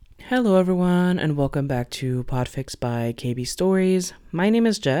Hello, everyone, and welcome back to Podfix by KBstories. My name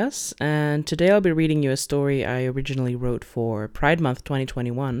is Jess, and today I'll be reading you a story I originally wrote for Pride Month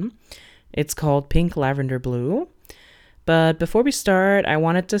 2021. It's called Pink, Lavender, Blue. But before we start, I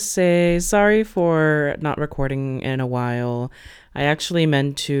wanted to say sorry for not recording in a while. I actually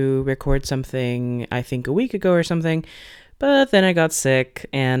meant to record something, I think a week ago or something, but then I got sick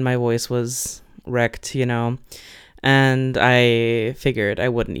and my voice was wrecked, and I figured I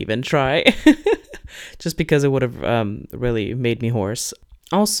wouldn't even try just because it would have really made me hoarse.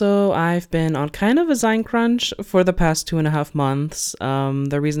 Also, I've been on kind of a Zine crunch for the past 2.5 months.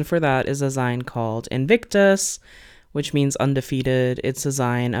 The reason for that is a Zine called Invictus, which means undefeated. It's a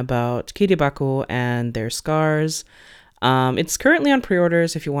Zine about Kiribaku and their scars. It's currently on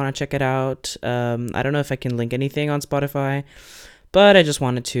pre-orders if you want to check it out. I don't know if I can link anything on Spotify, but I just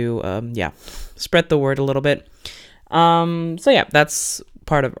wanted to, spread the word a little bit. That's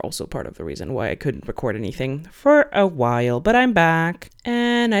part of the reason why I couldn't record anything for a while, but I'm back,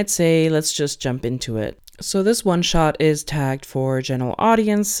 and I'd say let's just jump into it. So this one shot is tagged for general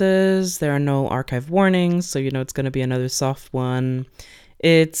audiences. There are no archive warnings, so it's going to be another soft one.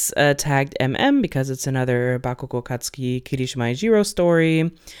 It's tagged MM because it's another Bakugo Katsuki Kirishima Ejiro story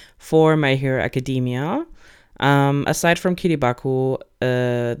for My Hero Academia. Aside from Kiribaku,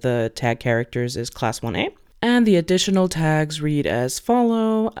 the tag characters is Class 1A. And the additional tags read as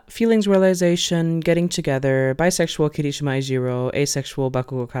follow: feelings realization, getting together, bisexual Kirishima Ejiro, asexual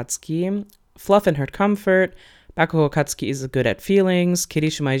Bakugo Katsuki, fluff and hurt comfort, Bakugo Katsuki is good at feelings,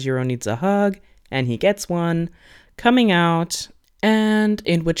 Kirishima Ejiro needs a hug, and he gets one, coming out, and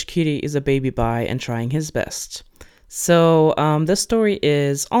in which Kiri is a baby bi and trying his best. So this story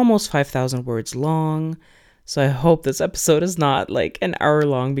is almost 5,000 words long. So I hope this episode is not like an hour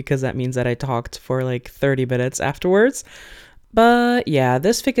long because that means that I talked for like 30 minutes afterwards. But yeah,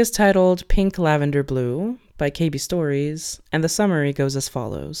 this fic is titled Pink, Lavender, Blue by KBstories, and the summary goes as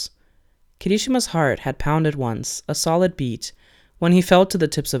follows. Kirishima's heart had pounded once, a solid beat, when he fell to the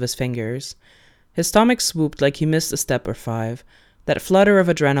tips of his fingers. His stomach swooped like he missed a step or five, that flutter of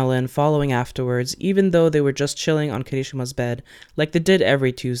adrenaline following afterwards, even though they were just chilling on Kirishima's bed, like they did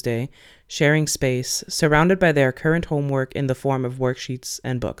every Tuesday, sharing space, surrounded by their current homework in the form of worksheets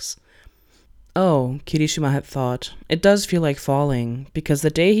and books. Oh, Kirishima had thought, it does feel like falling, because the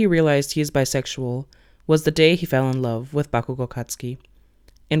day he realized he is bisexual was the day he fell in love with Bakugo Katsuki.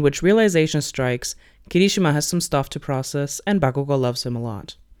 In which realization strikes, Kirishima has some stuff to process, and Bakugo loves him a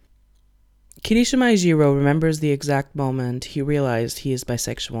lot. Kirishima Ejiro remembers the exact moment he realized he is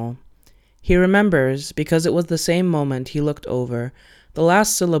bisexual. He remembers because it was the same moment he looked over, the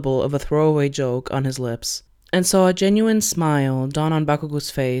last syllable of a throwaway joke on his lips, and saw a genuine smile dawn on Bakugo's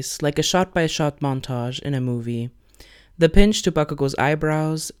face like a shot-by-shot montage in a movie. The pinch to Bakugo's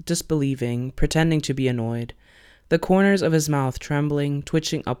eyebrows, disbelieving, pretending to be annoyed. The corners of his mouth trembling,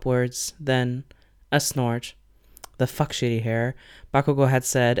 twitching upwards, then a snort. The fuck shitty hair, Bakugo had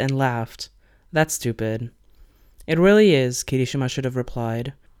said, and laughed. That's stupid. It really is, Kirishima should have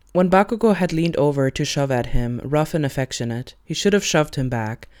replied. When Bakugo had leaned over to shove at him, rough and affectionate, he should have shoved him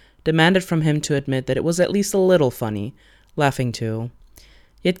back, demanded from him to admit that it was at least a little funny, laughing too.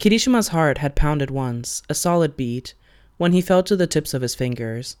 Yet Kirishima's heart had pounded once, a solid beat, when he fell to the tips of his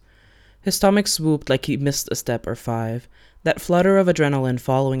fingers. His stomach swooped like he missed a step or five, that flutter of adrenaline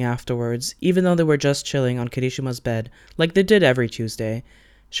following afterwards, even though they were just chilling on Kirishima's bed, like they did every Tuesday,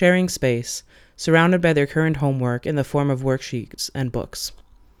 sharing space, surrounded by their current homework in the form of worksheets and books.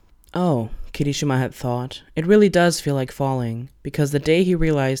 Oh, Kirishima had thought, it really does feel like falling, because the day he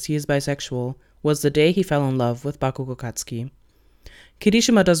realized he is bisexual was the day he fell in love with Bakugo Katsuki.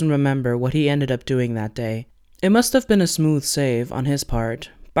 Kirishima doesn't remember what he ended up doing that day. It must have been a smooth save on his part.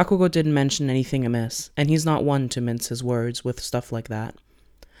 Bakugo didn't mention anything amiss, and he's not one to mince his words with stuff like that.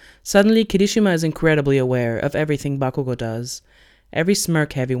 Suddenly, Kirishima is incredibly aware of everything Bakugo does. Every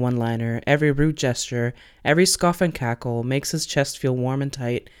smirk-heavy one-liner, every rude gesture, every scoff and cackle makes his chest feel warm and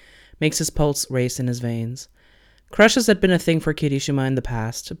tight, makes his pulse race in his veins. Crushes had been a thing for Kirishima in the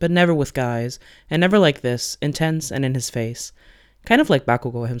past, but never with guys, and never like this, intense and in his face. Kind of like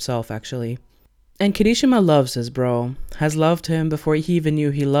Bakugo himself, actually. And Kirishima loves his bro, has loved him before he even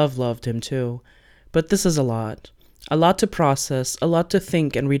knew he loved him too. But this is a lot. A lot to process, a lot to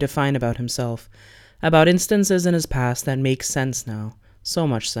think and redefine about himself. About instances in his past that make sense now. So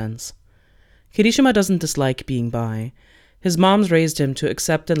much sense. Kirishima doesn't dislike being bi. His moms raised him to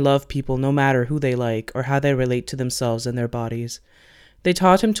accept and love people no matter who they like or how they relate to themselves and their bodies. They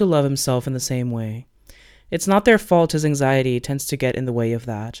taught him to love himself in the same way. It's not their fault his anxiety tends to get in the way of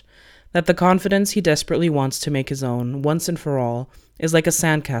that. That the confidence he desperately wants to make his own, once and for all, is like a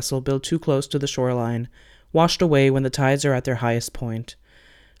sandcastle built too close to the shoreline, washed away when the tides are at their highest point.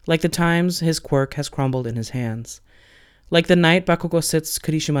 Like the times his quirk has crumbled in his hands. Like the night Bakugo sits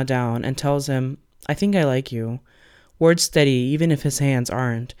Kirishima down and tells him, "I think I like you." Words steady even if his hands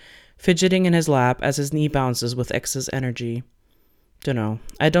aren't, fidgeting in his lap as his knee bounces with excess energy. Dunno,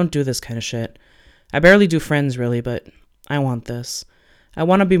 I don't do this kind of shit. I barely do friends really, but I want this. I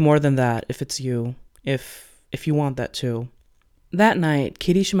want to be more than that if it's you. If you want that too. That night,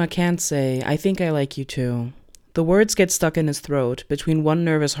 Kirishima can't say, "I think I like you too." The words get stuck in his throat, between one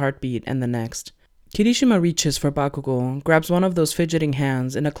nervous heartbeat and the next. Kirishima reaches for Bakugo, grabs one of those fidgeting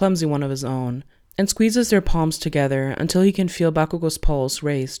hands in a clumsy one of his own, and squeezes their palms together until he can feel Bakugo's pulse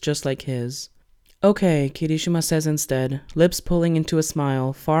race just like his. "Okay," Kirishima says instead, lips pulling into a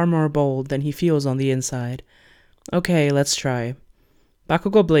smile far more bold than he feels on the inside. "Okay, let's try."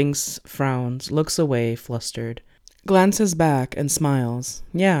 Bakugo blinks, frowns, looks away, flustered. Glances back and smiles.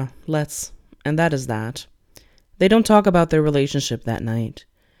 "Yeah, let's." And that is that. They don't talk about their relationship that night.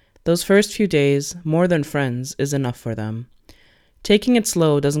 Those first few days, more than friends, is enough for them. Taking it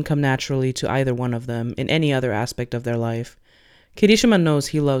slow doesn't come naturally to either one of them in any other aspect of their life. Kirishima knows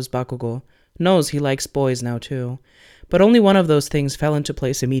he loves Bakugo, knows he likes boys now too, but only one of those things fell into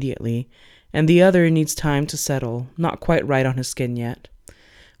place immediately, and the other needs time to settle, not quite right on his skin yet.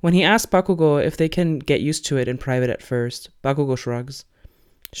 When he asks Bakugo if they can get used to it in private at first, Bakugo shrugs.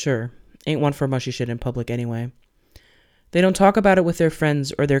 Sure, ain't one for mushy shit in public anyway. They don't talk about it with their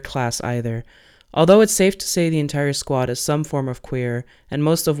friends or their class either, although it's safe to say the entire squad is some form of queer, and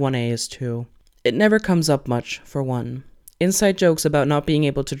most of 1A is too. It never comes up much, for one. Inside jokes about not being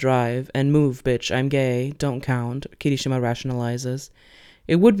able to drive, and "move, bitch, I'm gay," don't count, Kirishima rationalizes.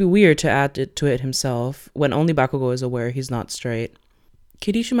 It would be weird to add it to it himself, when only Bakugo is aware he's not straight.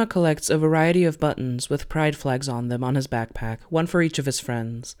 Kirishima collects a variety of buttons with pride flags on them on his backpack, one for each of his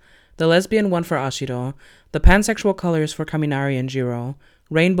friends. The lesbian one for Ashiro, the pansexual colors for Kaminari and Jiro,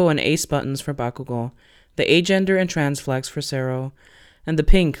 rainbow and ace buttons for Bakugo, the agender and trans flags for Sero, and the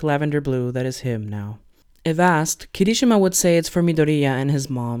pink, lavender blue that is him now. If asked, Kirishima would say it's for Midoriya and his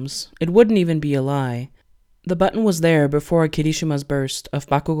moms. It wouldn't even be a lie. The button was there before Kirishima's burst of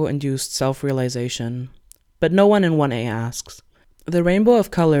Bakugo-induced self-realization. But no one in 1A asks. The rainbow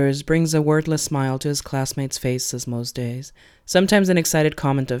of colors brings a wordless smile to his classmates' faces most days, sometimes an excited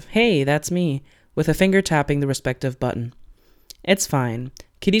comment of, "Hey, that's me," with a finger tapping the respective button. It's fine.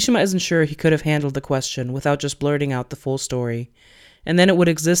 Kirishima isn't sure he could have handled the question without just blurting out the full story. And then it would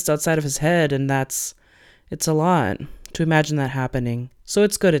exist outside of his head, and it's a lot to imagine that happening, so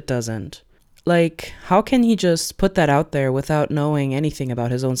it's good it doesn't. Like, how can he just put that out there without knowing anything about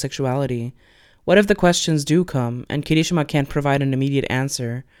his own sexuality? What if the questions do come, and Kirishima can't provide an immediate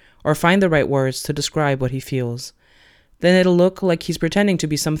answer, or find the right words to describe what he feels? Then it'll look like he's pretending to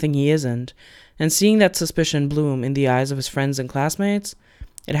be something he isn't, and seeing that suspicion bloom in the eyes of his friends and classmates,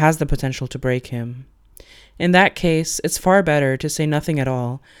 it has the potential to break him. In that case, it's far better to say nothing at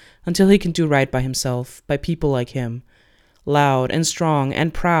all, until he can do right by himself, by people like him. Loud and strong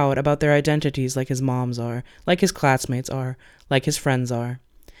and proud about their identities like his moms are, like his classmates are, like his friends are.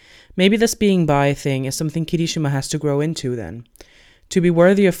 Maybe this being bi thing is something Kirishima has to grow into then. To be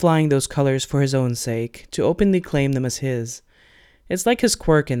worthy of flying those colors for his own sake, to openly claim them as his. It's like his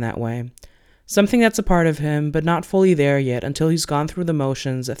quirk in that way. Something that's a part of him, but not fully there yet until he's gone through the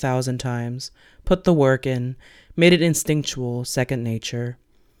motions 1,000 times, put the work in, made it instinctual, second nature.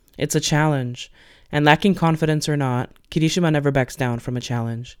 It's a challenge, and lacking confidence or not, Kirishima never backs down from a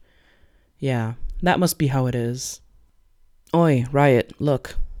challenge. Yeah, that must be how it is. Oi, Riot,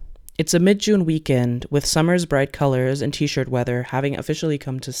 look. It's a mid-June weekend, with summer's bright colors and t-shirt weather having officially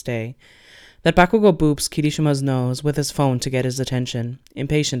come to stay, that Bakugo boops Kirishima's nose with his phone to get his attention,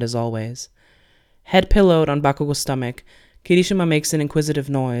 impatient as always. Head pillowed on Bakugo's stomach, Kirishima makes an inquisitive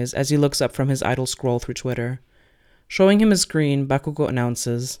noise as he looks up from his idle scroll through Twitter. Showing him his screen, Bakugo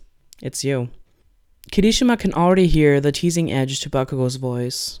announces, "It's you." Kirishima can already hear the teasing edge to Bakugo's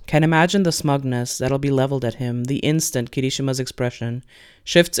voice, can imagine the smugness that'll be leveled at him the instant Kirishima's expression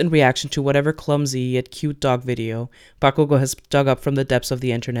shifts in reaction to whatever clumsy yet cute dog video Bakugo has dug up from the depths of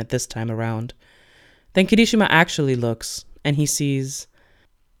the internet this time around. Then Kirishima actually looks, and he sees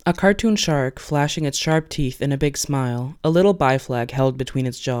a cartoon shark flashing its sharp teeth in a big smile, a little bi flag held between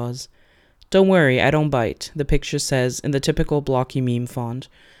its jaws. "Don't worry, I don't bite," the picture says in the typical blocky meme font,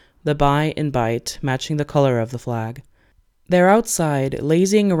 the bi in bite matching the color of the flag. They're outside,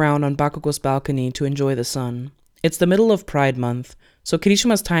 lazying around on Bakugo's balcony to enjoy the sun, It's the middle of Pride Month, so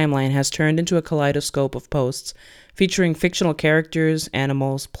Kirishima's timeline has turned into a kaleidoscope of posts featuring fictional characters,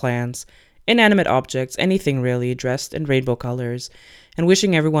 animals, plants, inanimate objects, anything really, dressed in rainbow colors, and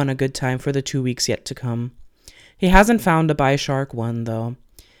wishing everyone a good time for the 2 weeks yet to come. He hasn't found a Buy Shark one, though.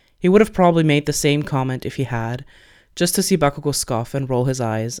 He would have probably made the same comment if he had, just to see Bakugo scoff and roll his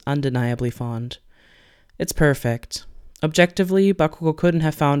eyes, undeniably fond. It's perfect. Objectively, Bakugo couldn't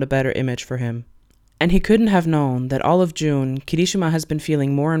have found a better image for him. And he couldn't have known that all of June, Kirishima has been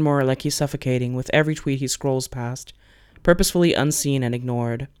feeling more and more like he's suffocating with every tweet he scrolls past, purposefully unseen and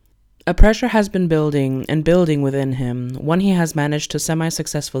ignored. A pressure has been building and building within him, one he has managed to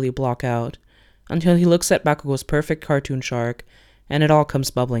semi-successfully block out, until he looks at Bakugo's perfect cartoon shark, and it all comes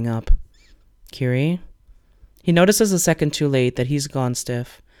bubbling up. Kiri? He notices a second too late that he's gone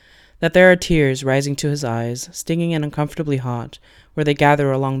stiff, that there are tears rising to his eyes, stinging and uncomfortably hot, where they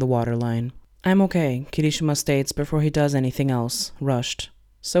gather along the waterline. I'm okay, Kirishima states before he does anything else, rushed.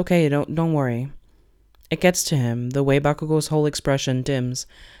 It's okay, don't worry. It gets to him, the way Bakugo's whole expression dims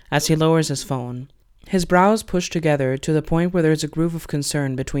as he lowers his phone. His brows push together to the point where there's a groove of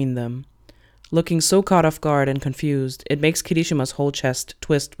concern between them. Looking so caught off guard and confused, it makes Kirishima's whole chest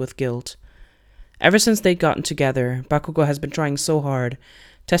twist with guilt. Ever since they'd gotten together, Bakugo has been trying so hard,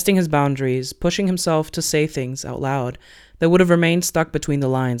 testing his boundaries, pushing himself to say things out loud that would have remained stuck between the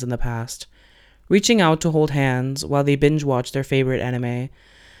lines in the past. Reaching out to hold hands while they binge watch their favorite anime,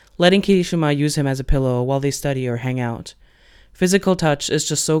 letting Kirishima use him as a pillow while they study or hang out. Physical touch is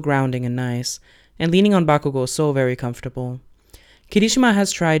just so grounding and nice, and leaning on Bakugo is so very comfortable. Kirishima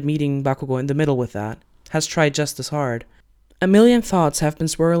has tried meeting Bakugo in the middle with that, has tried just as hard. A million thoughts have been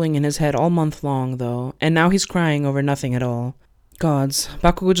swirling in his head all month long, though, and now he's crying over nothing at all. Gods,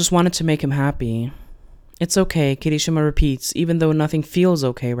 Bakugo just wanted to make him happy. It's okay, Kirishima repeats, even though nothing feels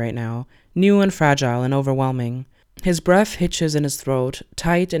okay right now, new and fragile and overwhelming. His breath hitches in his throat,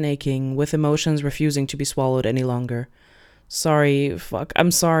 tight and aching, with emotions refusing to be swallowed any longer.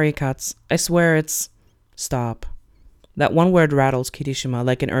 I'm sorry, Katz. I swear it's... Stop. That one word rattles Kirishima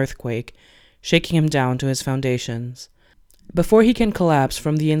like an earthquake, shaking him down to his foundations. Before he can collapse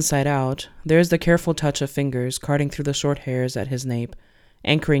from the inside out, there is the careful touch of fingers carting through the short hairs at his nape,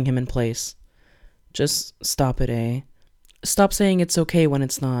 anchoring him in place. Just stop it, eh? Stop saying it's okay when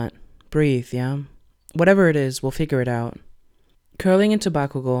it's not. Breathe, yeah? Whatever it is, we'll figure it out. Curling into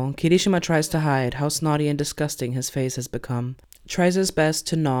Bakugo, Kirishima tries to hide how snotty and disgusting his face has become. Tries his best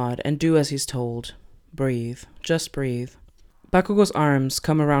to nod and do as he's told. Breathe. Just breathe. Bakugo's arms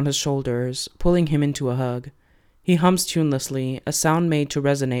come around his shoulders, pulling him into a hug. He hums tunelessly, a sound made to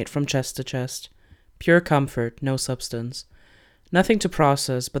resonate from chest to chest. Pure comfort, no substance. Nothing to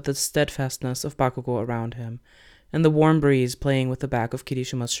process but the steadfastness of Bakugo around him, and the warm breeze playing with the back of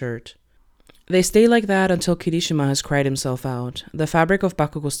Kirishima's shirt. They stay like that until Kirishima has cried himself out, the fabric of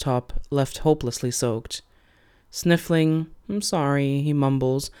Bakugo's top left hopelessly soaked. Sniffling, I'm sorry, he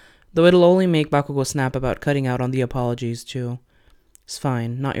mumbles, though it'll only make Bakugo snap about cutting out on the apologies too. It's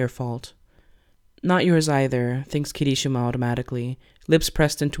fine, not your fault. Not yours either, thinks Kirishima automatically, lips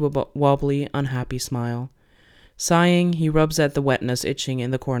pressed into a wobbly, unhappy smile. Sighing, he rubs at the wetness itching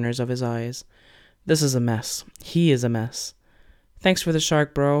in the corners of his eyes. This is a mess. He is a mess. Thanks for the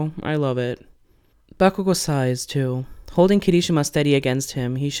shark, bro. I love it. Bakugo sighs, too. Holding Kirishima steady against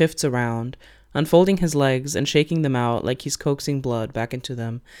him, he shifts around, unfolding his legs and shaking them out like he's coaxing blood back into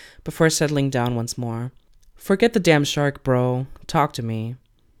them, before settling down once more. Forget the damn shark, bro. Talk to me.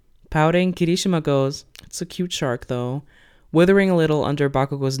 Pouting, Kirishima goes, It's a cute shark, though, withering a little under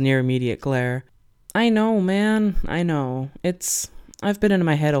Bakugo's near-immediate glare. I know, man. I know. I've been in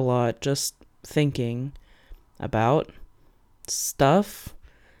my head a lot, just thinking. About? Stuff?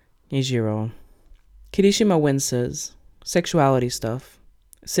 Nijiro. Kirishima winces. Sexuality stuff.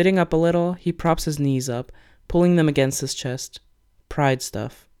 Sitting up a little, he props his knees up, pulling them against his chest. Pride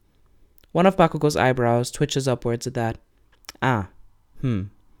stuff. One of Bakugo's eyebrows twitches upwards at that. Yeah.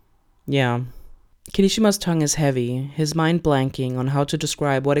 Kirishima's tongue is heavy, his mind blanking on how to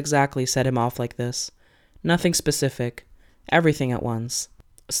describe what exactly set him off like this. Nothing specific. Everything at once.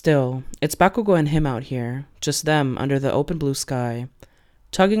 Still, it's Bakugo and him out here, just them under the open blue sky,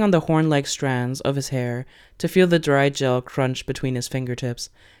 tugging on the horn-like strands of his hair to feel the dry gel crunch between his fingertips.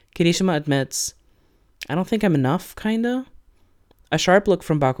 Kirishima admits, I don't think I'm enough, kinda? A sharp look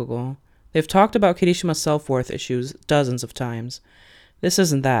from Bakugo. They've talked about Kirishima's self-worth issues dozens of times. This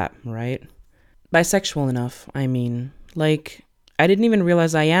isn't that, right? Bisexual enough, I mean. Like, I didn't even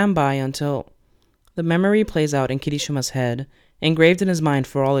realize I am bi until... The memory plays out in Kirishima's head, engraved in his mind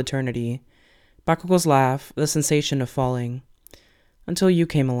for all eternity. Bakugo's laugh, the sensation of falling. Until you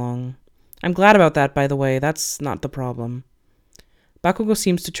came along. I'm glad about that, by the way. That's not the problem. Bakugo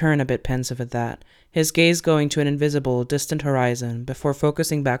seems to turn a bit pensive at that, his gaze going to an invisible, distant horizon before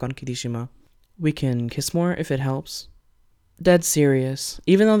focusing back on Kirishima. We can kiss more if it helps. Dead serious,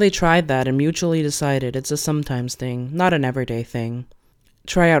 even though they tried that and mutually decided it's a sometimes thing, not an everyday thing.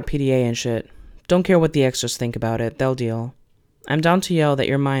 Try out PDA and shit. Don't care what the extras think about it, they'll deal. I'm down to yell that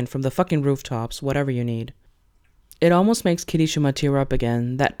you're mine from the fucking rooftops, whatever you need. It almost makes Kirishima tear up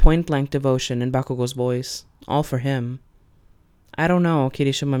again, that point-blank devotion in Bakugo's voice. All for him. I don't know,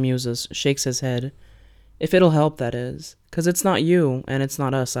 Kirishima muses, shakes his head. If it'll help, that is. 'Cause it's not you, and it's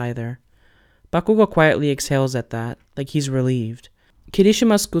not us either. Bakugo quietly exhales at that, like he's relieved.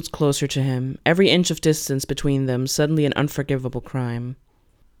 Kirishima scoots closer to him, every inch of distance between them suddenly an unforgivable crime.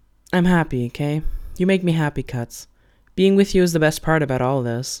 I'm happy, okay? You make me happy, Cuts. Being with you is the best part about all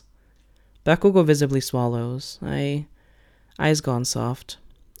this. Bakugo visibly swallows. Eyes gone soft.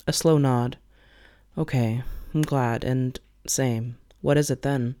 A slow nod. Okay, I'm glad, and same. What is it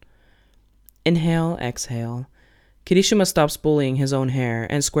then? Inhale, exhale. Kirishima stops bullying his own hair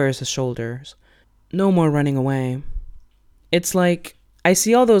and squares his shoulders. No more running away. It's like, I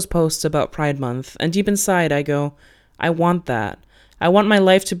see all those posts about Pride Month, and deep inside I go, I want that. I want my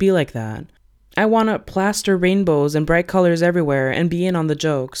life to be like that. I want to plaster rainbows and bright colors everywhere and be in on the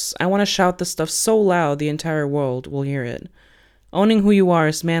jokes. I want to shout this stuff so loud the entire world will hear it. Owning who you are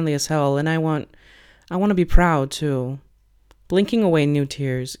is manly as hell, and I want to be proud, too. Blinking away new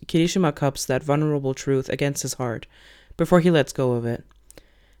tears, Kirishima cups that vulnerable truth against his heart before he lets go of it.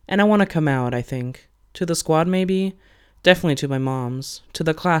 And I want to come out, I think. To the squad, maybe? Definitely to my mom's. To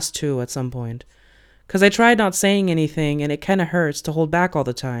the class, too, at some point. 'Cause I tried not saying anything, and it kinda hurts to hold back all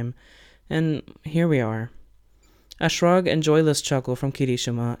the time. And here we are. A shrug and joyless chuckle from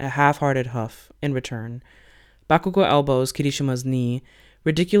Kirishima, a half-hearted huff, in return. Bakugo elbows Kirishima's knee,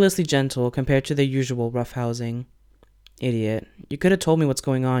 ridiculously gentle compared to their usual roughhousing. Idiot. You could have told me what's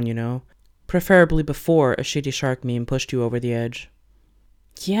going on, you know. Preferably before a shitty shark meme pushed you over the edge.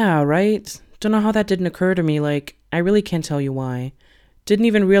 Yeah, right? Don't know how that didn't occur to me, like, I really can't tell you why. Didn't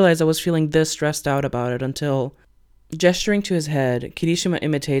even realize I was feeling this stressed out about it until... Gesturing to his head, Kirishima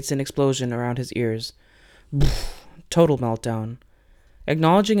imitates an explosion around his ears. Total meltdown.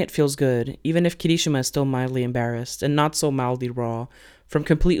 Acknowledging it feels good, even if Kirishima is still mildly embarrassed, and not so mildly raw, from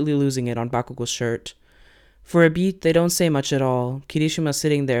completely losing it on Bakugo's shirt. For a beat, they don't say much at all, Kirishima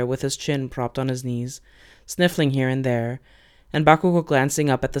sitting there with his chin propped on his knees, sniffling here and there, and Bakugo glancing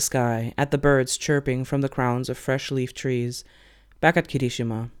up at the sky, at the birds chirping from the crowns of fresh-leaf trees, back at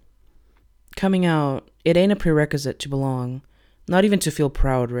Kirishima. Coming out, it ain't a prerequisite to belong. Not even to feel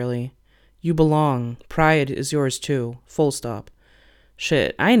proud, really. You belong. Pride is yours, too. Full stop.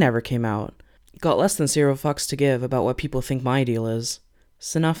 Shit, I never came out. Got less than 0 fucks to give about what people think my deal is.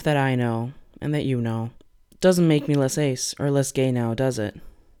 It's enough that I know, and that you know. Doesn't make me less ace, or less gay now, does it?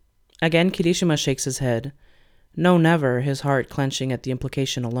 Again, Kirishima shakes his head. No, never, his heart clenching at the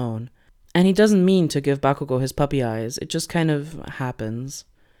implication alone. And he doesn't mean to give Bakugo his puppy eyes, it just kind of happens.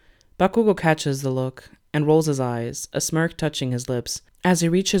 Bakugo catches the look and rolls his eyes, a smirk touching his lips, as he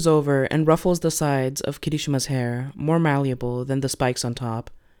reaches over and ruffles the sides of Kirishima's hair, more malleable than the spikes on top.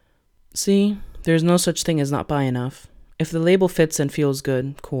 See, there's no such thing as not bi enough. If the label fits and feels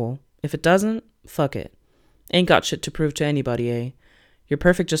good, cool. If it doesn't, fuck it. Ain't got shit to prove to anybody, eh? You're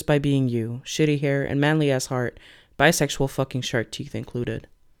perfect just by being you, shitty hair and manly-ass heart, bisexual fucking shark teeth included.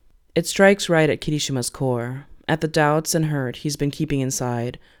 It strikes right at Kirishima's core, at the doubts and hurt he's been keeping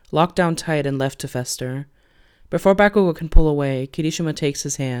inside, locked down tight and left to fester. Before Bakugo can pull away, Kirishima takes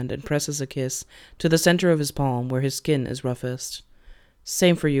his hand and presses a kiss to the center of his palm where his skin is roughest.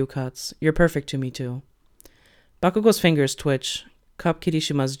 Same for you, Cuts. You're perfect to me, too. Bakugo's fingers twitch, cup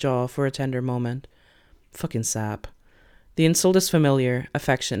Kirishima's jaw for a tender moment. Fucking sap. The insult is familiar,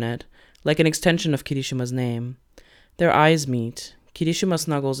 affectionate, like an extension of Kirishima's name. Their eyes meet. Kirishima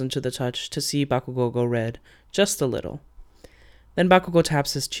snuggles into the touch to see Bakugo go red, just a little. Then Bakugo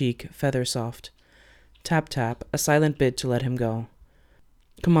taps his cheek, feather soft. Tap tap, a silent bid to let him go.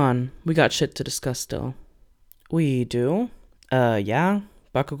 Come on, we got shit to discuss still. We do? Yeah?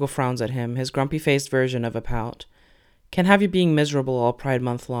 Bakugo frowns at him, his grumpy-faced version of a pout. Can't have you being miserable all Pride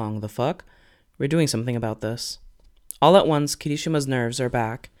Month long, the fuck? We're doing something about this. All at once, Kirishima's nerves are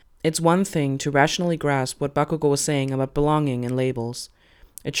back. It's one thing to rationally grasp what Bakugo was saying about belonging and labels.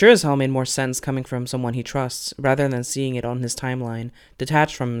 It sure as hell made more sense coming from someone he trusts, rather than seeing it on his timeline,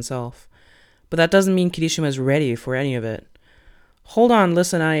 detached from himself. But that doesn't mean Kirishima is ready for any of it. Hold on,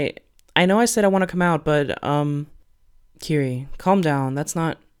 listen, I know I said I want to come out, but, Kiri, calm down,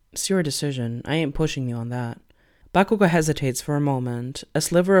 it's your decision, I ain't pushing you on that. Bakugo hesitates for a moment, a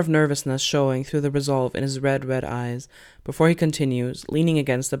sliver of nervousness showing through the resolve in his red eyes, before he continues, leaning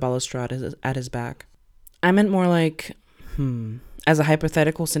against the balustrade at his back. I meant more like, as a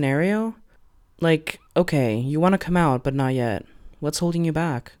hypothetical scenario? Like, okay, you want to come out, but not yet. What's holding you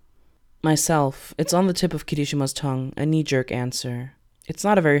back? Myself, it's on the tip of Kirishima's tongue, a knee-jerk answer. It's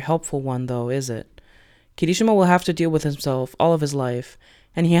not a very helpful one, though, is it? Kirishima will have to deal with himself all of his life,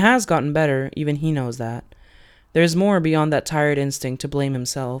 and he has gotten better, even he knows that. There's more beyond that tired instinct to blame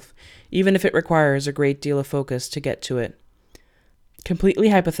himself, even if it requires a great deal of focus to get to it. Completely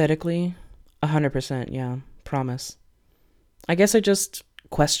hypothetically, 100%, yeah, promise. I guess I just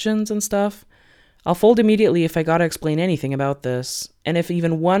questions and stuff. I'll fold immediately if I gotta explain anything about this, and if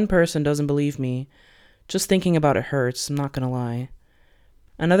even one person doesn't believe me, just thinking about it hurts, I'm not gonna lie.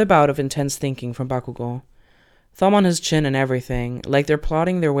 Another bout of intense thinking from Bakugo. Thumb on his chin and everything, like they're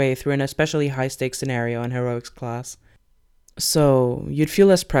plotting their way through an especially high-stakes scenario in heroics class. So, you'd feel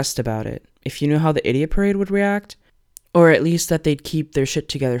less pressed about it, if you knew how the idiot parade would react? Or at least that they'd keep their shit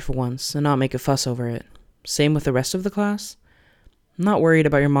together for once, and not make a fuss over it. Same with the rest of the class? I'm not worried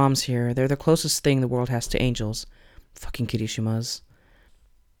about your moms here, they're the closest thing the world has to angels. Fucking Kirishimas.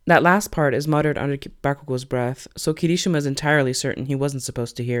 That last part is muttered under Bakugo's breath, so Kirishima is entirely certain he wasn't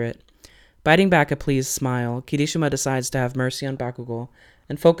supposed to hear it. Biting back a pleased smile, Kirishima decides to have mercy on Bakugo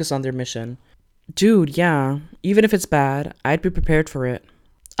and focus on their mission. Dude, yeah, even if it's bad, I'd be prepared for it.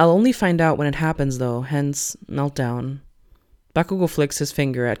 I'll only find out when it happens though, hence, meltdown. Bakugo flicks his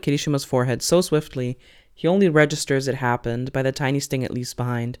finger at Kirishima's forehead so swiftly, he only registers it happened by the tiny sting it leaves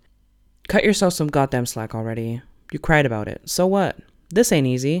behind. Cut yourself some goddamn slack already. You cried about it. So what? This ain't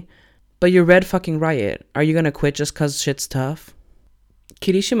easy. But you're red fucking riot. Are you gonna quit just cause shit's tough?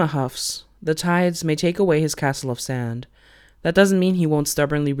 Kirishima huffs. The tides may take away his castle of sand. That doesn't mean he won't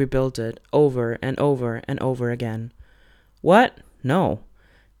stubbornly rebuild it over and over and over again. What? No.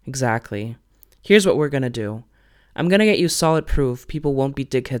 Exactly. Here's what we're gonna do. I'm gonna get you solid proof people won't be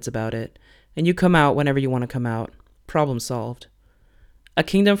dickheads about it, and you come out whenever you want to come out. Problem solved. A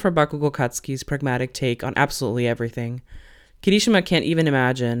kingdom for Bakugo Katsuki's pragmatic take on absolutely everything. Kirishima can't even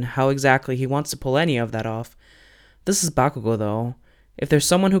imagine how exactly he wants to pull any of that off. This is Bakugo, though. If there's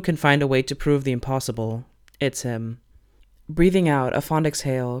someone who can find a way to prove the impossible, it's him. Breathing out a fond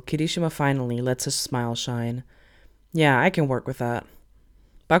exhale, Kirishima finally lets his smile shine. Yeah, I can work with that.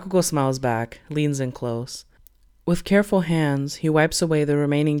 Bakugo smiles back, leans in close. With careful hands, he wipes away the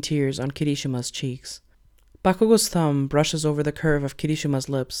remaining tears on Kirishima's cheeks. Bakugo's thumb brushes over the curve of Kirishima's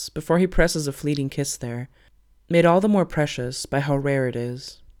lips before he presses a fleeting kiss there, made all the more precious by how rare it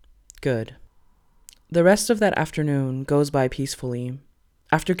is. Good. The rest of that afternoon goes by peacefully.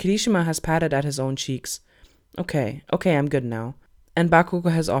 After Kirishima has patted at his own cheeks, Okay, I'm good now, and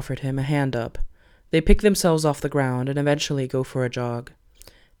Bakugo has offered him a hand up, they pick themselves off the ground and eventually go for a jog.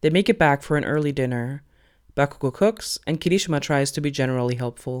 They make it back for an early dinner. Bakugo cooks, and Kirishima tries to be generally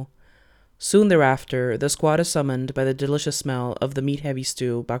helpful. Soon thereafter, the squad is summoned by the delicious smell of the meat-heavy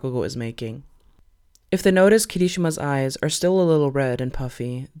stew Bakugo is making. If they notice Kirishima's eyes are still a little red and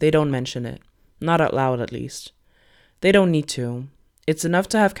puffy, they don't mention it. Not out loud, at least. They don't need to. It's enough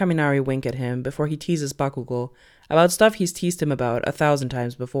to have Kaminari wink at him before he teases Bakugo about stuff he's teased him about 1,000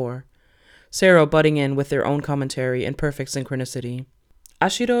 times before. Sero butting in with their own commentary in perfect synchronicity.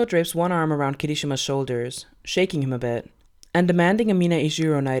 Ashiro drapes one arm around Kirishima's shoulders, shaking him a bit, and demanding a Mina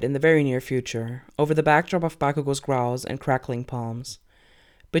Ijiro night in the very near future, over the backdrop of Bakugo's growls and crackling palms.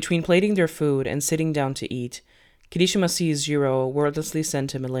 Between plating their food and sitting down to eat, Kirishima sees Jiro wordlessly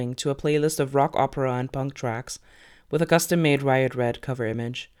send him a link to a playlist of rock opera and punk tracks with a custom-made Riot Red cover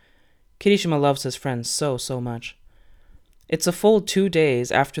image. Kirishima loves his friends so much. It's a full 2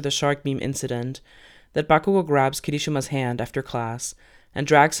 days after the shark beam incident that Bakugo grabs Kirishima's hand after class and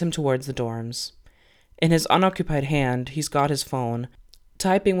drags him towards the dorms. In his unoccupied hand, he's got his phone,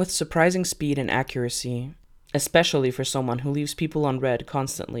 typing with surprising speed and accuracy, especially for someone who leaves people on red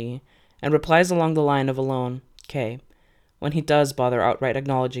constantly, and replies along the line of alone, K, when he does bother outright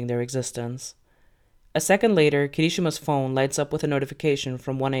acknowledging their existence. A second later, Kirishima's phone lights up with a notification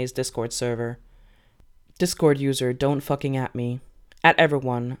from 1A's Discord server. Discord user, don't fucking at me. At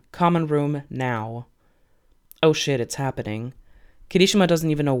everyone. Common room, now. Oh shit, it's happening. Kirishima doesn't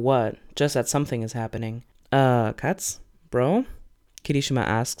even know what, just that something is happening. Cuts? Bro? Kirishima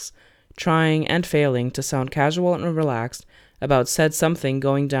asks, trying and failing to sound casual and relaxed about said something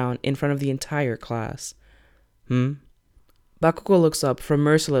going down in front of the entire class. Bakugo looks up from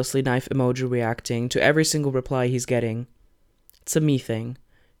mercilessly knife emoji reacting to every single reply he's getting. It's a me thing.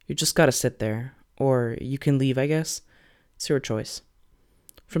 You just gotta sit there. Or you can leave, I guess. It's your choice.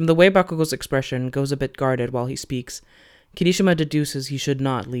 From the way Bakugo's expression goes a bit guarded while he speaks, Kirishima deduces he should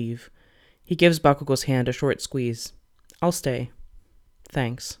not leave. He gives Bakugo's hand a short squeeze. I'll stay.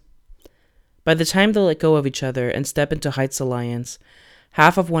 Thanks. By the time they let go of each other and step into Heights Alliance,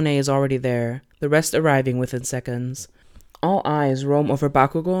 half of 1A is already there, the rest arriving within seconds. All eyes roam over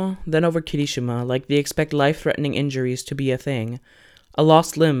Bakugo, then over Kirishima, like they expect life-threatening injuries to be a thing. A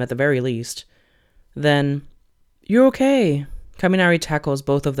lost limb at the very least. Then, "You're okay." Kaminari tackles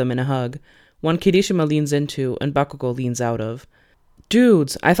both of them in a hug, one Kirishima leans into and Bakugo leans out of.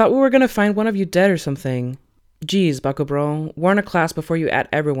 "Dudes, I thought we were gonna find one of you dead or something." "Geez, Bakubro, warn a class before you add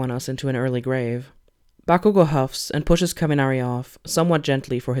everyone else into an early grave." Bakugo huffs and pushes Kaminari off, somewhat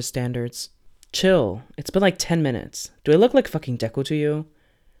gently for his standards. "Chill, it's been like 10 minutes. Do I look like fucking Deku to you?"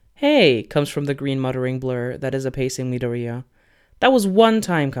 "Hey," comes from the green muttering blur that is apacing Midoriya. "That was one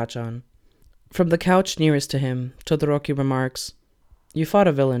time, Kachan." From the couch nearest to him, Todoroki remarks, "You fought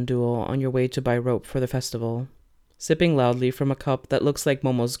a villain duel on your way to buy rope for the festival," sipping loudly from a cup that looks like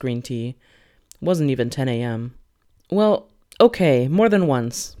Momo's green tea. It wasn't even 10 a.m. "Well, okay, more than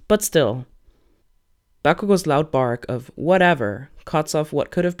once, but still." Bakugo's loud bark of "whatever" cuts off what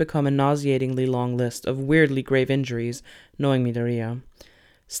could have become a nauseatingly long list of weirdly grave injuries, knowing Midoriya.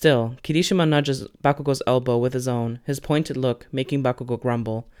 Still, Kirishima nudges Bakugo's elbow with his own, his pointed look making Bakugo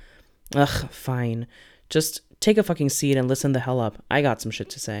grumble. "Ugh, fine. Just take a fucking seat and listen the hell up. I got some shit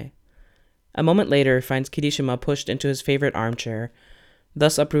to say." A moment later finds Kirishima pushed into his favorite armchair,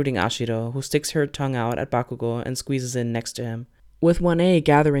 thus uprooting Ashiro, who sticks her tongue out at Bakugo and squeezes in next to him. With 1A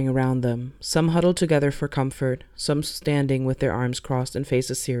gathering around them, some huddled together for comfort, some standing with their arms crossed and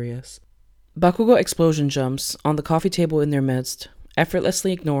faces serious. Bakugo explosion jumps on the coffee table in their midst,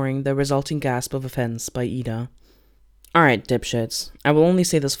 effortlessly ignoring the resulting gasp of offense by Ida. "Alright, dipshits, I will only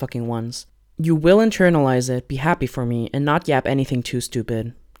say this fucking once. You will internalize it, be happy for me, and not yap anything too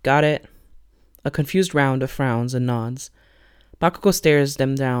stupid. Got it?" A confused round of frowns and nods. Bakugo stares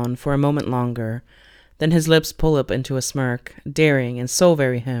them down for a moment longer, then his lips pull up into a smirk, daring and so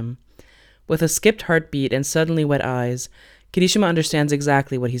very him. With a skipped heartbeat and suddenly wet eyes, Kirishima understands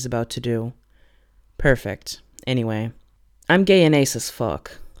exactly what he's about to do. Perfect. Anyway, I'm gay and ace as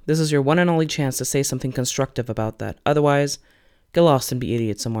fuck. This is your one and only chance to say something constructive about that. Otherwise, get lost and be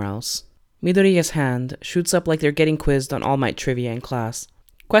idiots somewhere else. Midoriya's hand shoots up like they're getting quizzed on All Might trivia in class.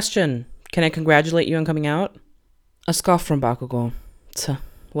 "Question. Can I congratulate you on coming out?" A scoff from Bakugo.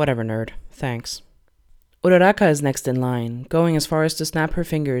 Whatever, nerd. Thanks. Uraraka is next in line, going as far as to snap her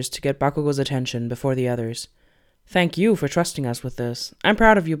fingers to get Bakugo's attention before the others. "Thank you for trusting us with this. I'm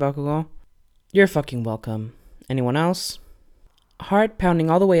proud of you, Bakugo." "You're fucking welcome. Anyone else?" Heart pounding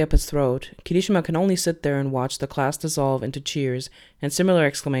all the way up his throat, Kirishima can only sit there and watch the class dissolve into cheers and similar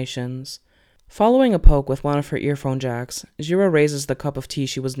exclamations. Following a poke with one of her earphone jacks, Jiro raises the cup of tea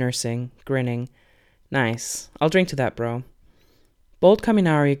she was nursing, grinning. "Nice. I'll drink to that, bro." Bold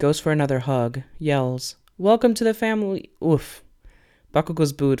Kaminari goes for another hug, yells, "Welcome to the family." Oof.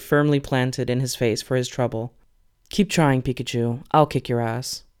 Bakugo's boot firmly planted in his face for his trouble. "Keep trying, Pikachu. I'll kick your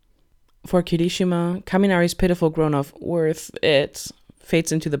ass." For Kirishima, Kaminari's pitiful groan of "worth it"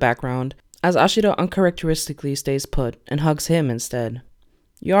 fades into the background, as Ashiro uncharacteristically stays put and hugs him instead.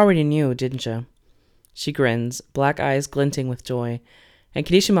 "You already knew, didn't you?" She grins, black eyes glinting with joy, and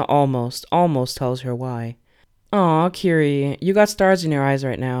Kirishima almost tells her why. "Aw, Kiri, you got stars in your eyes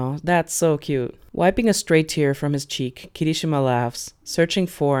right now. That's so cute." Wiping a stray tear from his cheek, Kirishima laughs, searching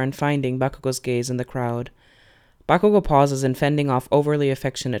for and finding Bakugo's gaze in the crowd. Bakugo pauses in fending off overly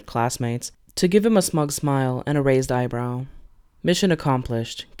affectionate classmates to give him a smug smile and a raised eyebrow. Mission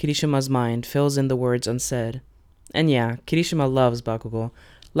accomplished, Kirishima's mind fills in the words unsaid. And yeah, Kirishima loves Bakugo,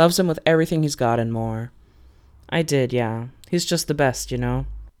 loves him with everything he's got and more. I did, yeah. He's just the best, you know?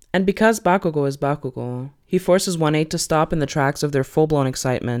 And because Bakugo is Bakugo, he forces 1A to stop in the tracks of their full-blown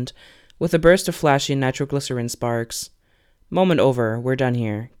excitement with a burst of flashy nitroglycerin sparks. "Moment over, we're done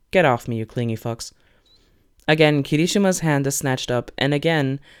here. Get off me, you clingy fucks." Again, Kirishima's hand is snatched up, and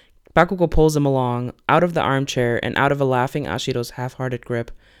again, Bakugo pulls him along, out of the armchair and out of a laughing Ashiro's half-hearted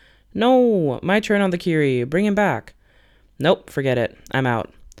grip. "No, my turn on the Kiri. Bring him back." "Nope, forget it. I'm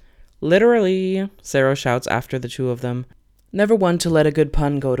out." "Literally," Zero shouts after the two of them. Never one to let a good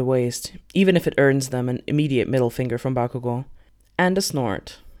pun go to waste, even if it earns them an immediate middle finger from Bakugo. And a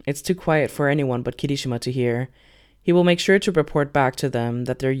snort. It's too quiet for anyone but Kirishima to hear. He will make sure to report back to them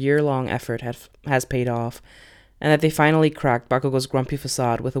that their year-long effort has paid off, and that they finally cracked Bakugo's grumpy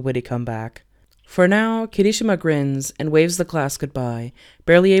facade with a witty comeback. For now, Kirishima grins and waves the class goodbye,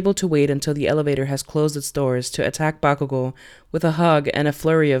 barely able to wait until the elevator has closed its doors to attack Bakugo with a hug and a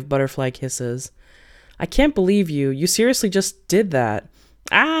flurry of butterfly kisses. "I can't believe you. You seriously just did that.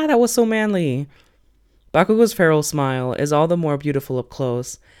 Ah, that was so manly. Bakugo's feral smile is all the more beautiful up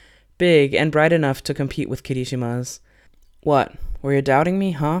close, big and bright enough to compete with Kirishima's. What? Were you doubting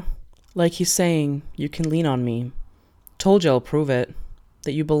me, huh? Like he's saying, you can lean on me. Told you I'll prove it.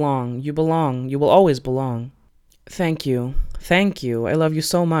 That you belong. You belong. You will always belong. Thank you. Thank you. I love you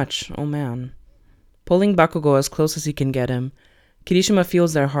so much. Oh man. Pulling Bakugo as close as he can get him, Kirishima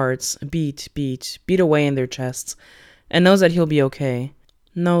feels their hearts beat away in their chests, and knows that he'll be okay.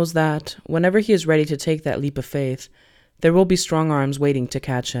 Knows that, whenever he is ready to take that leap of faith, there will be strong arms waiting to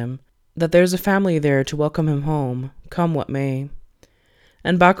catch him. That there's a family there to welcome him home, come what may.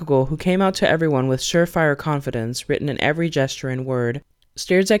 And Bakugo, who came out to everyone with surefire confidence written in every gesture and word,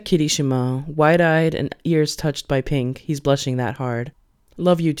 stares at Kirishima, wide-eyed and ears touched by pink. He's blushing that hard.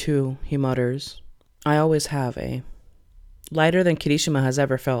 Love you too, he mutters. I always have, eh? Lighter than Kirishima has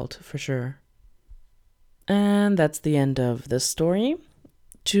ever felt, for sure. And that's the end of this story.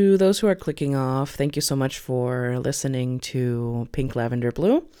 To those who are clicking off, thank you so much for listening to Pink, Lavender,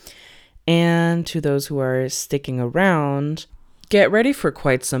 Blue. And to those who are sticking around, get ready for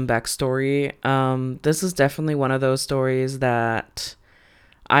quite some backstory. This is definitely one of those stories that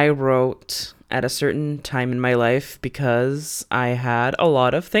I wrote at a certain time in my life because I had a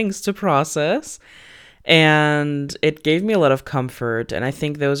lot of things to process. And it gave me a lot of comfort. And I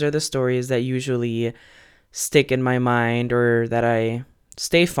think those are the stories that usually stick in my mind or that I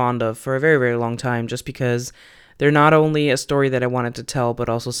stay fond of for a very, very long time, just because they're not only a story that I wanted to tell, but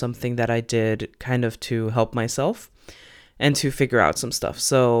also something that I did kind of to help myself and to figure out some stuff.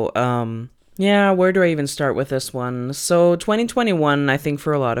 So, yeah, where do I even start with this one? So 2021, I think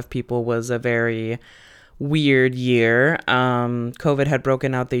for a lot of people was a very weird year. COVID had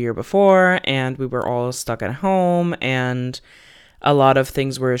broken out the year before and we were all stuck at home and a lot of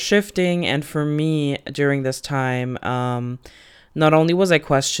things were shifting. And for me during this time, not only was I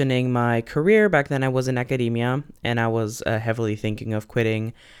questioning my career, back then I was in academia and I was heavily thinking of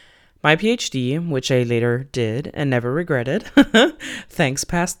quitting my PhD, which I later did and never regretted. Thanks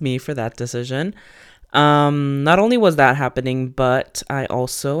past me for that decision. Not only was that happening, but I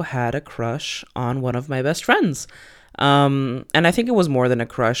also had a crush on one of my best friends. And I think it was more than a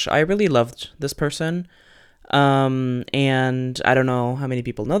crush. I really loved this person. And I don't know how many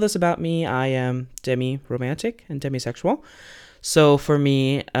people know this about me. I am demi-romantic and demisexual. So for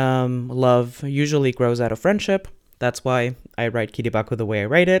me, love usually grows out of friendship. That's why I write Kiribaku the way I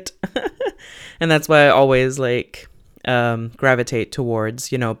write it. And that's why I always gravitate towards,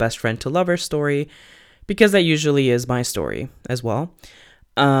 best friend to lover story, because that usually is my story as well.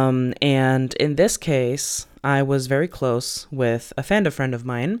 And in this case, I was very close with a friend of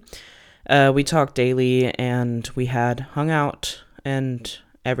mine. We talked daily and we had hung out and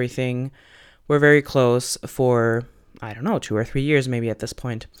everything. We're very close for, 2 or 3 years maybe at this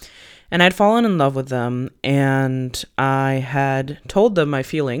point. And I'd fallen in love with them and I had told them my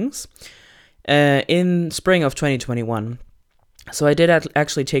feelings in spring of 2021. So I did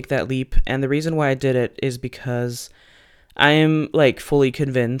actually take that leap. And the reason why I did it is because I am fully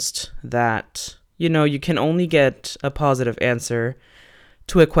convinced that, you can only get a positive answer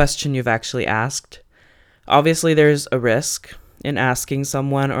to a question you've actually asked. Obviously, there's a risk in asking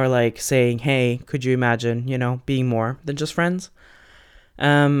someone or saying, hey, could you imagine, being more than just friends?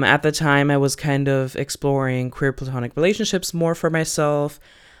 At the time, I was kind of exploring queer platonic relationships more for myself.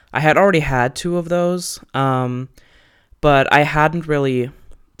 I had already had 2 of those, but I hadn't really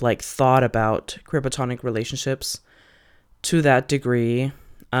thought about queer platonic relationships to that degree,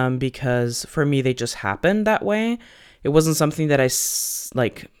 because for me, they just happened that way. It wasn't something that I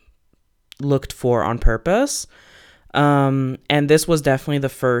looked for on purpose. And this was definitely the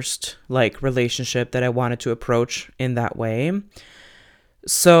first relationship that I wanted to approach in that way.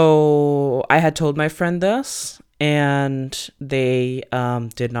 So I had told my friend this and they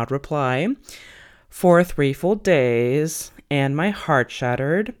did not reply for 3 full days and my heart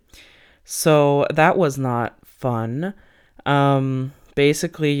shattered. So that was not fun.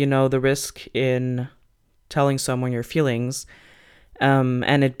 Basically, the risk in telling someone your feelings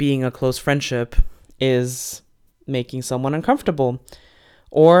and it being a close friendship is making someone uncomfortable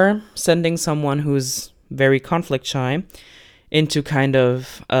or sending someone who's very conflict shy into kind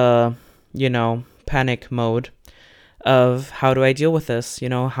of panic mode of how do I deal with this?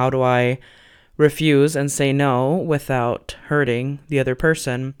 How do I refuse and say no without hurting the other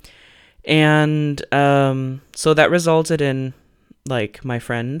person? And so that resulted in my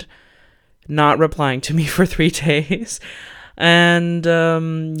friend not replying to me for 3 days. And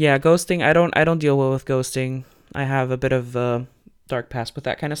ghosting. I don't deal well with ghosting. I have a bit of a dark past with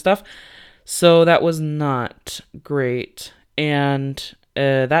that kind of stuff. So that was not great. And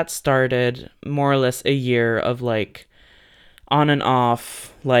that started more or less a year of like on and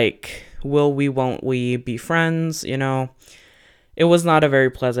off, like, will we, won't we be friends, you know? It was not a very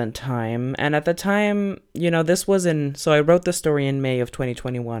pleasant time. And at the time, you know, so I wrote the story in May of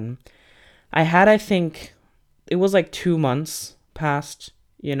 2021. I think, it was like 2 months past,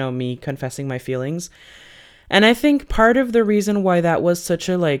 you know, me confessing my feelings. And I think part of the reason why that was such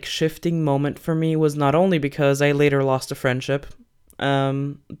a like shifting moment for me was not only because I later lost a friendship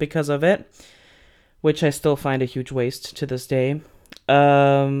because of it, which I still find a huge waste to this day.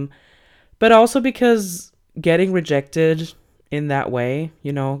 But also because getting rejected in that way,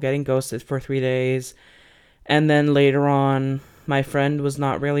 you know, getting ghosted for 3 days, and then later on, my friend was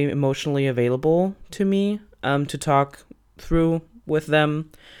not really emotionally available to me to talk through with them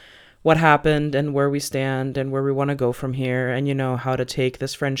what happened and where we stand and where we want to go from here, and, you know, how to take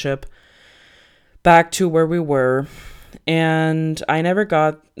this friendship back to where we were. And I never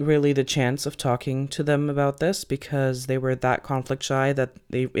got really the chance of talking to them about this because they were that conflict shy that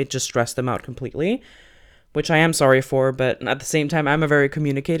it just stressed them out completely, which I am sorry for, but at the same time, I'm a very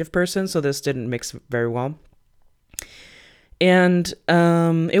communicative person, so this didn't mix very well. And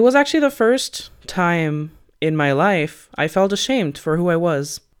it was actually the first time in my life I felt ashamed for who I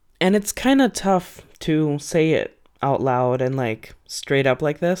was. And it's kind of tough to say it out loud and like straight up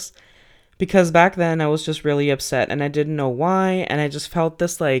like this, because back then I was just really upset and I didn't know why. And I just felt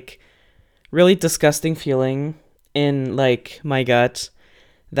this like really disgusting feeling in like my gut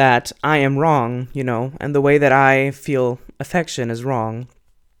that I am wrong, you know, and the way that I feel affection is wrong.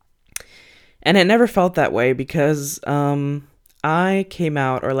 And it never felt that way because I came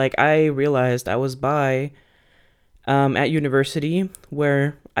out, or like I realized I was bi at university,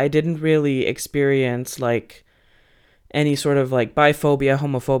 where I didn't really experience like any sort of like biphobia,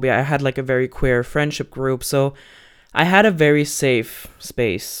 homophobia. I had like a very queer friendship group, so I had a very safe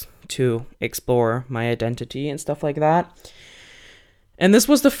space to explore my identity and stuff like that. And this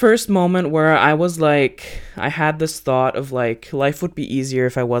was the first moment where I was like, I had this thought of like, life would be easier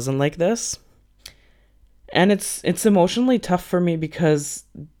if I wasn't like this. And it's emotionally tough for me because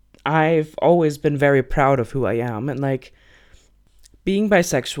I've always been very proud of who I am. And like, being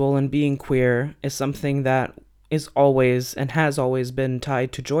bisexual and being queer is something that is always and has always been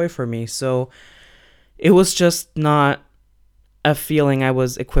tied to joy for me. So it was just not a feeling I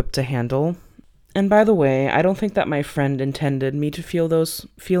was equipped to handle. And by the way, I don't think that my friend intended me to feel those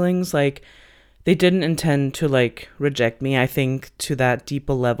feelings. Like, they didn't intend to like reject me, I think, to that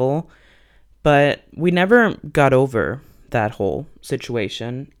deeper level. But we never got over that whole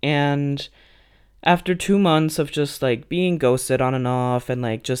situation. And after 2 months of just like being ghosted on and off and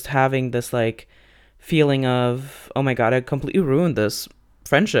like just having this like feeling of, oh my God, I completely ruined this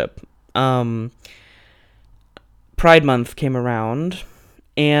friendship. Pride Month came around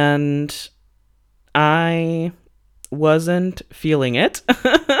and I wasn't feeling it.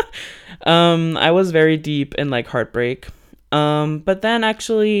 I was very deep in like heartbreak. But then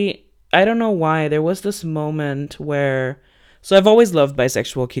actually, I don't know why, there was this moment where, so I've always loved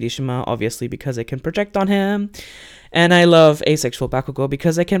bisexual Kirishima, obviously, because I can project on him. And I love asexual Bakugo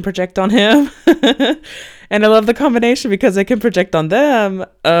because I can project on him. And I love the combination because I can project on them.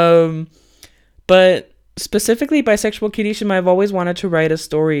 But specifically bisexual Kirishima, I've always wanted to write a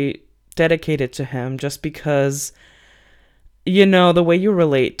story dedicated to him just because, you know, the way you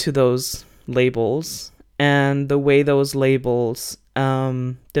relate to those labels and the way those labels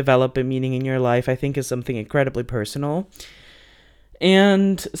develop a meaning in your life, I think is something incredibly personal.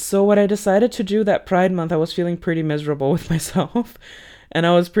 And so what I decided to do that Pride Month, I was feeling pretty miserable with myself. And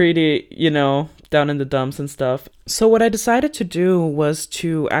I was pretty, you know, down in the dumps and stuff. So what I decided to do was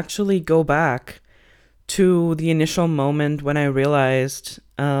to actually go back to the initial moment when I realized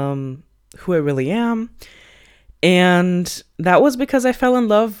who I really am. And that was because I fell in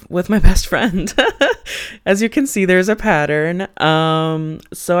love with my best friend. As you can see, there's a pattern.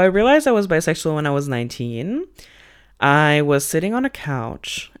 So I realized I was bisexual when I was 19. I was sitting on a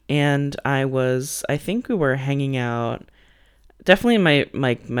couch and I think we were hanging out, definitely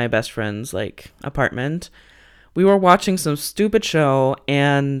in my best friend's like apartment. We were watching some stupid show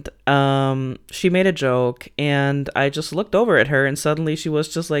and she made a joke and I just looked over at her and suddenly she was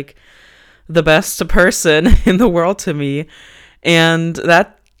just like the best person in the world to me. And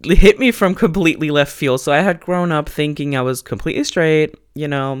that hit me from completely left field. So I had grown up thinking I was completely straight, you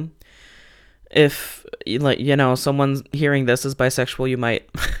know. If, like, you know, someone hearing this is bisexual,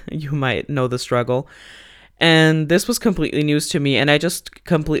 you might know the struggle. And this was completely news to me, and I just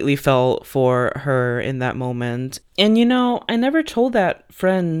completely fell for her in that moment. And, you know, I never told that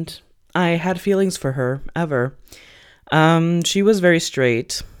friend I had feelings for her, ever. She was very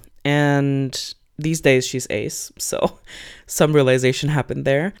straight, and these days she's ace, so some realization happened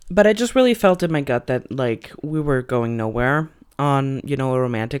there. But I just really felt in my gut that like we were going nowhere on, a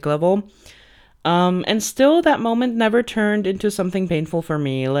romantic level. And still that moment never turned into something painful for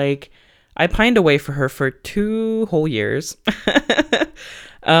me. Like I pined away for her for 2 whole years.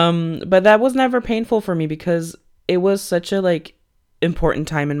 But that was never painful for me because it was such a like important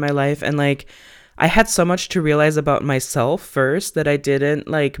time in my life, and like I had so much to realize about myself first that I didn't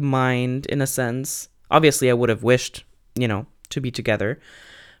like mind in a sense. Obviously, I would have wished, to be together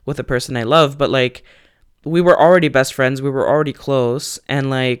with a person I love, but like we were already best friends, we were already close, and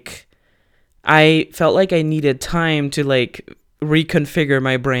like I felt like I needed time to like reconfigure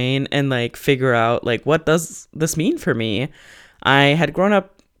my brain and like figure out like what does this mean for me. I had grown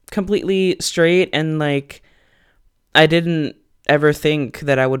up completely straight, and like I didn't ever think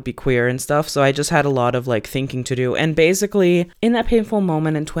that I would be queer and stuff, so I just had a lot of like thinking to do. And basically in that painful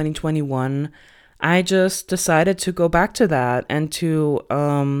moment in 2021, I just decided to go back to that and to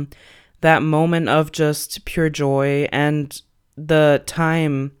that moment of just pure joy and the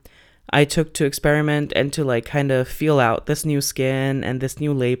time I took to experiment and to like kind of feel out this new skin and this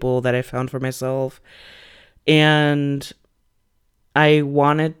new label that I found for myself. And I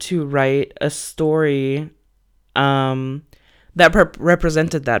wanted to write a story that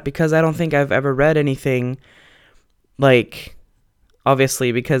represented that, because I don't think I've ever read anything like,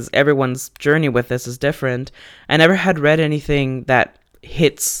 obviously because everyone's journey with this is different. I never had read anything that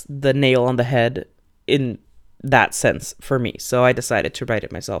hits the nail on the head in that sense for me, so I decided to write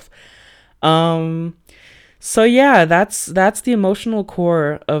it myself. So yeah, that's the emotional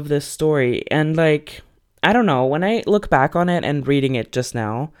core of this story. And like I don't know, when I look back on it and reading it just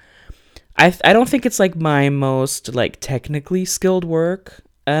now, I don't think it's like my most like technically skilled work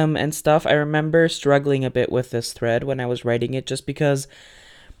and stuff. I remember struggling a bit with this thread when I was writing it, just because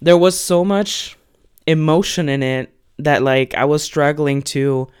there was so much emotion in it that like I was struggling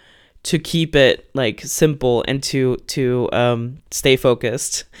to keep it like simple and to stay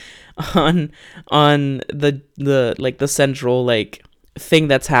focused on the like the central like thing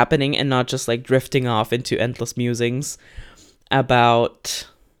that's happening, and not just like drifting off into endless musings about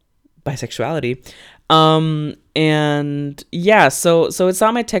bisexuality. And yeah, so it's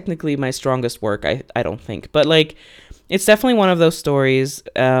not technically my strongest work, I don't think, but like it's definitely one of those stories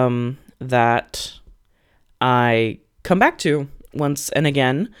that I come back to once and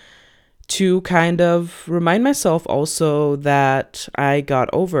again to kind of remind myself also that I got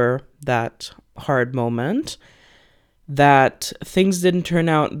over that hard moment, that things didn't turn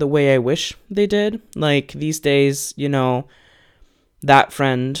out the way I wish they did. Like these days, that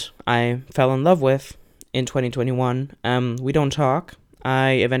friend I fell in love with in 2021, we don't talk.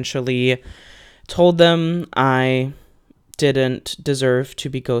 I eventually told them I didn't deserve to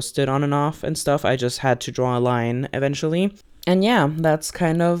be ghosted on and off and stuff. I just had to draw a line eventually. And yeah, that's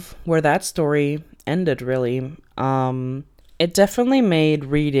kind of where that story ended, really. It definitely made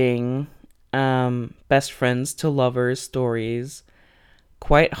reading best friends to lovers stories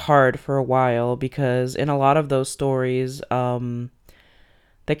quite hard for a while, because in a lot of those stories,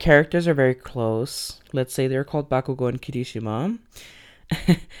 the characters are very close. Let's say they're called Bakugo and Kirishima.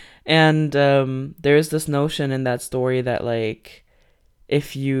 And there's this notion in that story that like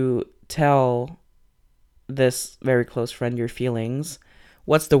if you tell this very close friend your feelings,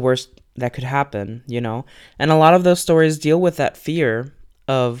 what's the worst that could happen, And a lot of those stories deal with that fear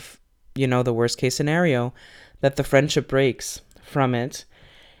of, the worst case scenario, that the friendship breaks from it.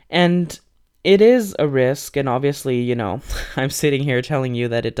 And it is a risk, and obviously, I'm sitting here telling you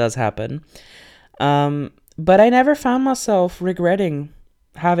that it does happen. But I never found myself regretting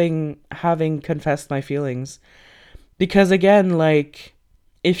having confessed my feelings, because again, like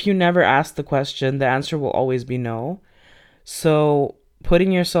if you never ask the question, the answer will always be no. So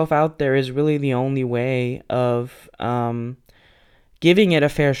putting yourself out there is really the only way of giving it a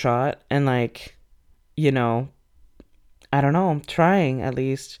fair shot, and like, I don't know, trying at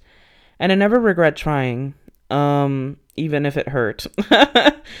least. And I never regret trying, even if it hurt,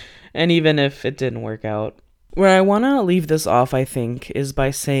 and even if it didn't work out. Where I want to leave this off, I think, is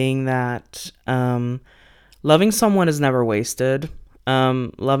by saying that loving someone is never wasted.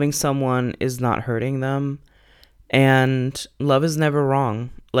 Loving someone is not hurting them. And love is never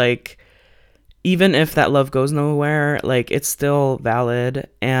wrong. Like, even if that love goes nowhere, like, it's still valid,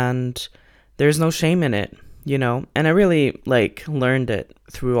 and there's no shame in it, And I really, like, learned it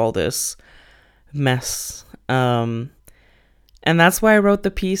through all this mess. And that's why I wrote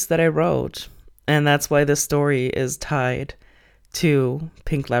the piece that I wrote. And that's why this story is tied to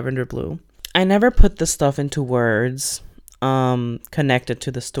Pink Lavender Blue. I never put this stuff into words connected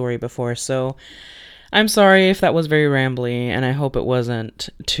to the story before, so I'm sorry if that was very rambly, and I hope it wasn't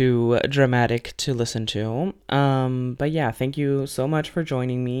too dramatic to listen to. But yeah, thank you so much for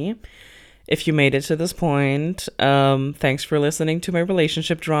joining me. If you made it to this point, thanks for listening to my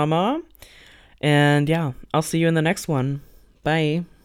relationship drama. And yeah, I'll see you in the next one. Bye.